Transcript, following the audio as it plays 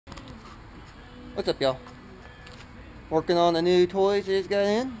What's up, y'all? Working on the new toys that just got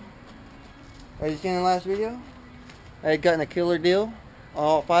in. As you seen in the last video, I had gotten a killer deal on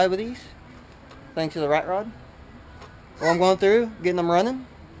all 5 of these, thanks to the rat rod. Well, I'm going through, getting them running.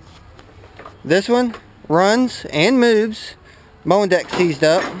 This one runs and moves. Mowing deck seized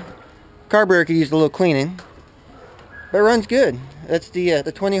up. Carburetor could use a little cleaning, but it runs good. That's the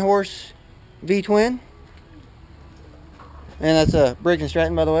 20 horse V-twin, and that's a Briggs &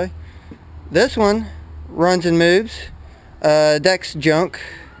 Stratton, by the way. This one runs and moves. Deck's junk.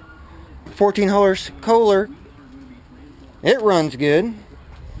 14 horse Kohler. It runs good.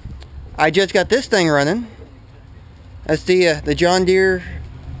 I just got this thing running. That's the John Deere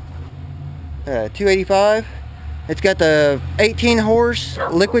 285. It's got the 18 horse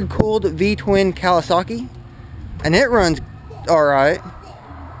liquid cooled V-twin Kawasaki, and it runs alright.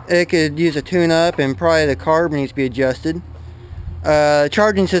 It could use a tune up, and probably the carb needs to be adjusted.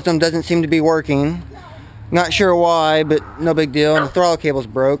 Charging system doesn't seem to be working. Not sure why, but no big deal. And the throttle cable's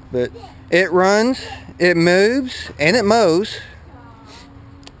broke, but it runs, it moves, and it mows.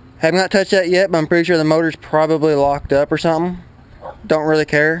 Have not touched that yet, but I'm pretty sure the motor's probably locked up or something. Don't really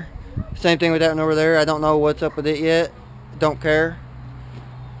care. Same thing with that one over there. I don't know what's up with it yet. Don't care.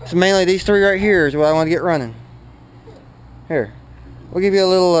 So mainly these 3 right here is what I want to get running. Here, we'll give you a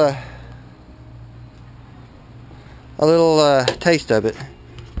little taste of it.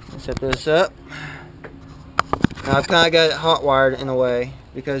 Set this up. Now I've kind of got it hot wired in a way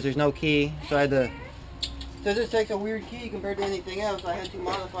because there's no key, so I had to. Since this takes a weird key compared to anything else, I had to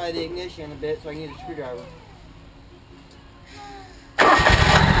modify the ignition a bit, so I need a screwdriver.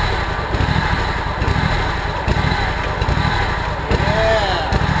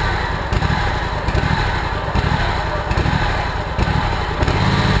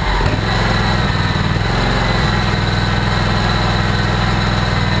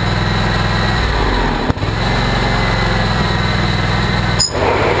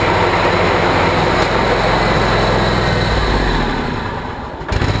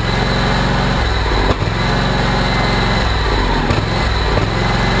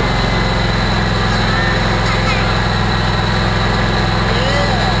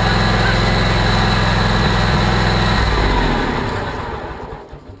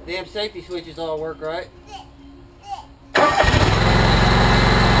 Damn safety switches all work right.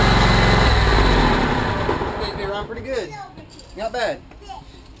 They run pretty good. Not bad.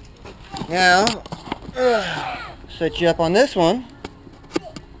 Now, set you up on this one.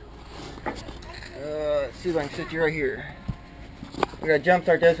 Let's see if I can set you right here. We gotta jump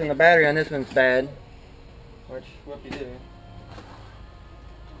start this one. The battery on this one's bad. Which, what you do?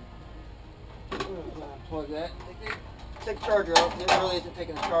 Plug that. Take the charger off. It really isn't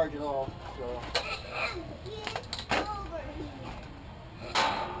taking the charge at all. So.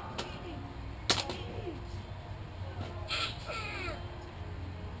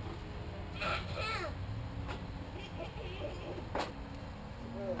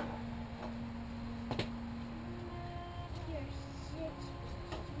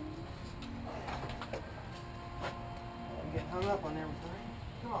 I'm getting hung up on everything.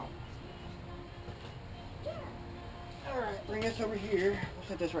 Come on. Alright, bring this over here. We'll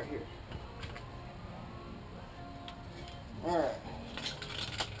set this right here. Alright.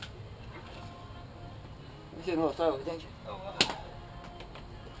 You're sitting a little sideways, ain't you? Oh,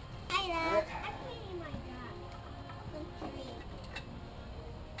 Hi, right.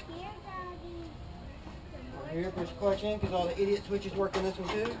 Here, push the clutch in because all the idiot switches work on this one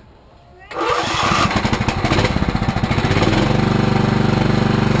too.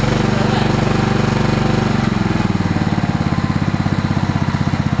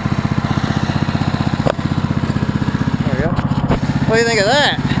 What do you think of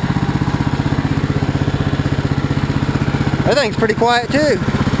that? That thing's pretty quiet too.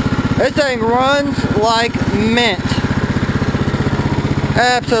 This thing runs like mint.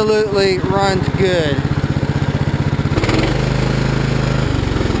 Absolutely runs good.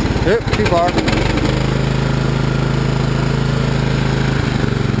 Oop, too far.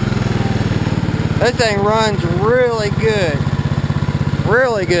 This thing runs really good.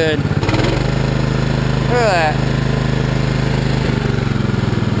 Really good. Look at that.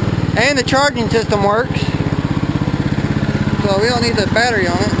 And the charging system works, so we don't need the battery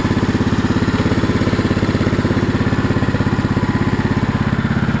on it.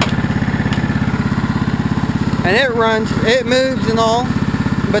 And it runs, it moves and all,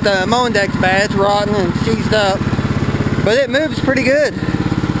 but the mowing deck's bad, it's rotten and seized up, but it moves pretty good.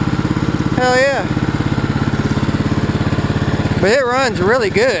 Hell yeah. But it runs really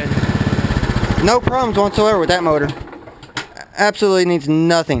good. No problems whatsoever with that motor. Absolutely needs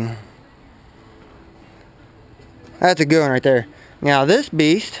nothing. That's a good one right there. Now this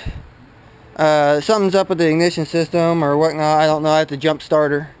beast, something's up with the ignition system or whatnot. I don't know. I have to jump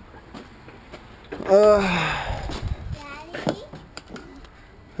starter. Hook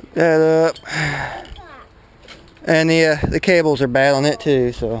that up. And the cables are bad on it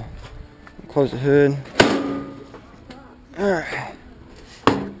too, so close the hood. Alright.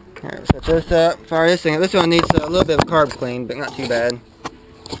 Alright, set this up. Fire this thing. This one needs a little bit of carb clean, but not too bad.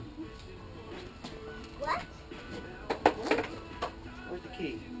 Where's the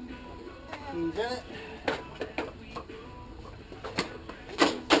key? Keys in it.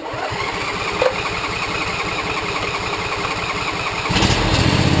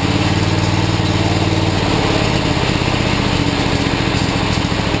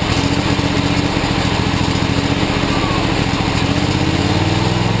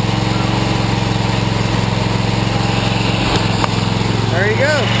 There you go.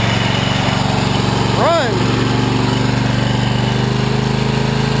 Run.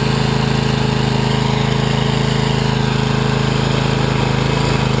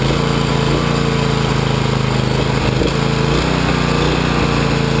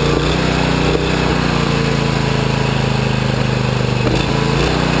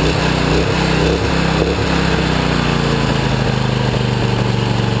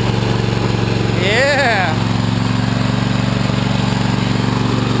 Yeah.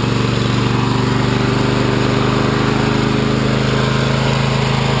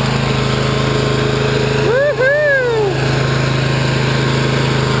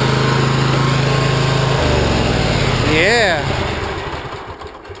 Yeah,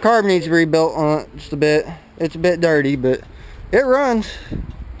 carb needs to be rebuilt on it just a bit. It's a bit dirty, but it runs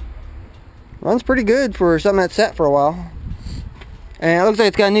pretty good for something that's sat for a while. And it looks like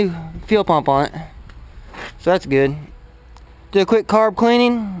it's got a new fuel pump on it, so that's good. Do a quick carb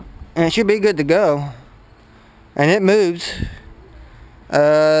cleaning and it should be good to go. And it moves.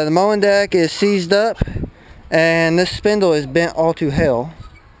 The mowing deck is seized up and this spindle is bent all to hell.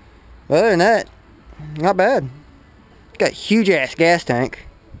 But other than that, not bad. Got a huge ass gas tank.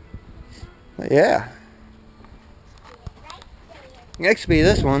 But yeah. Next will be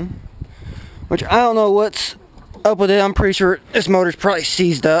this one, which I don't know what's up with it. I'm pretty sure this motor's probably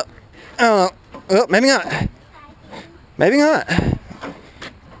seized up. I don't know. Well, maybe not. Maybe not.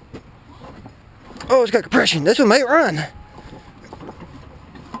 Oh, it's got compression. This one may run.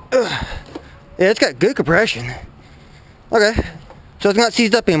 Ugh. Yeah, it's got good compression. Okay, so it's not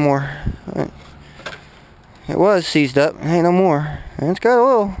seized up anymore. It was seized up, it ain't no more. And it's got a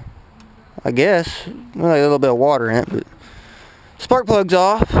little, I guess, like a little bit of water in it, but spark plug's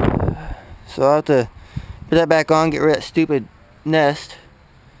off. So I'll have to put that back on, get rid of that stupid nest.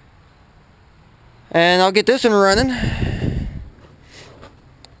 And I'll get this one running.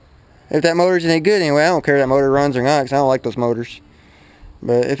 If that motor's any good anyway, I don't care if that motor runs or not, because I don't like those motors.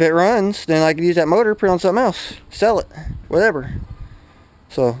 But if it runs, then I can use that motor, put it on something else, sell it, whatever.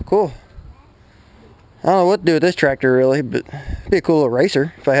 So, cool. I don't know what to do with this tractor really, but it'd be a cool little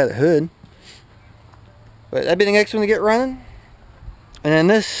racer if I had a hood. But that'd be the next one to get running. And then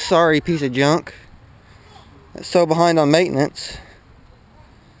this sorry piece of junk that's so behind on maintenance.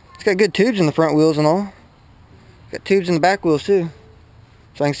 It's got good tubes in the front wheels and all. Got tubes in the back wheels too.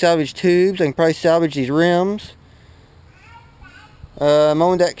 So I can salvage tubes, I can probably salvage these rims.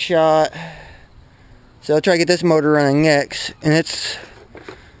 Mowing deck shot. So I'll try to get this motor running next. And it's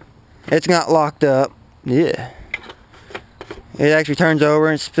not locked up. Yeah. It actually turns over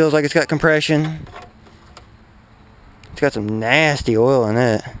and it feels like it's got compression. It's got some nasty oil in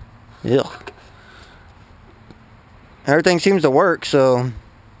it. Ugh. Everything seems to work, so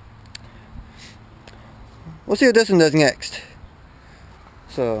we'll see what this one does next.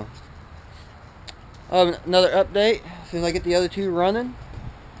 So I'll have another update as soon as I get the other two running.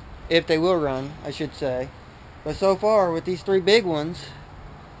 If they will run, I should say. But so far with these three big ones,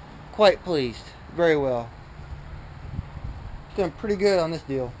 quite pleased. Very well. It's doing pretty good on this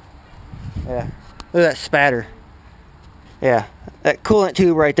deal. Yeah. Look at that spatter. Yeah. That coolant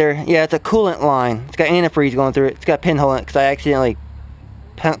tube right there. Yeah, it's a coolant line. It's got antifreeze going through it. It's got a pinhole in it because I accidentally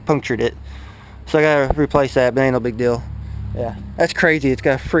punctured it. So I gotta replace that, but ain't no big deal. Yeah. That's crazy. It's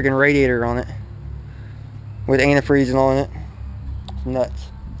got a friggin' radiator on it. With antifreeze and all in it. It's nuts.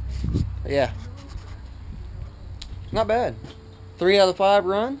 But yeah. Not bad. 3 out of 5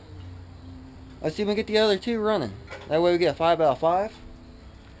 run. Let's see if we can get the other two running. That way we get a 5 out of 5.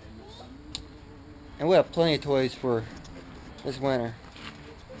 And we'll have plenty of toys for this winter.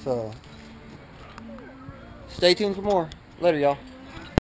 So, stay tuned for more. Later, y'all.